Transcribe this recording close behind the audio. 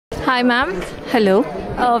Hi, ma'am. Hello,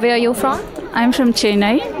 Where are you from? I'm from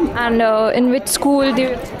Chennai. And in which school do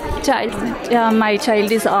you child? My child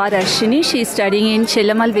is RYSI. She is studying in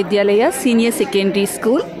Chellamal Vidyalaya Senior Secondary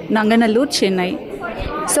School, Nanganallur,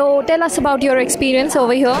 Chennai. So tell us about your experience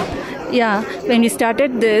over here. Yeah, when we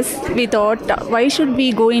started this, we thought, why should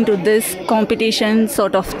we go into this competition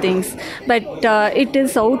sort of things? But it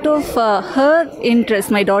is out of her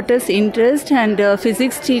interest, my daughter's interest, and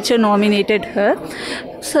physics teacher nominated her.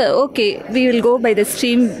 So, okay, we will go by the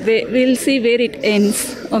stream. We'll see where it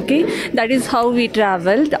ends. Okay, that is how we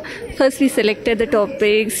traveled. First, we selected the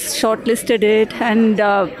topics, shortlisted it, and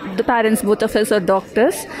the parents, both of us are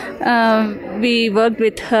doctors. We worked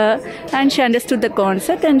with her, and she understood the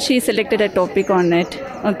concept, and she selected a topic on it.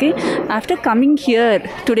 Okay, after coming here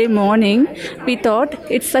today morning, we thought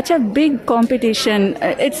it's such a big competition.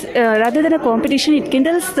 It's rather than a competition, it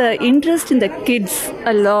kindles the interest in the kids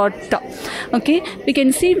a lot. Okay, we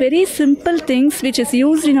can see very simple things which is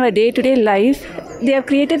used in our day-to-day life. They have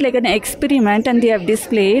created like an experiment and they have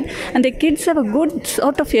displayed, and the kids have a good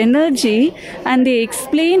sort of energy, and they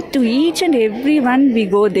explain to each and everyone we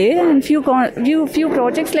go there. And few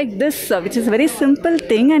projects like this, which is a very simple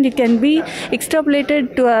thing, and it can be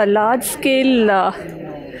extrapolated to a large scale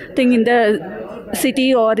thing in the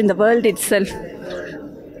city or in the world itself.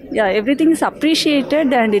 Yeah, everything is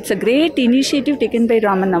appreciated, and it's a great initiative taken by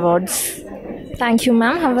Raman Awards. Thank you,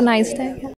 ma'am. Have a nice day.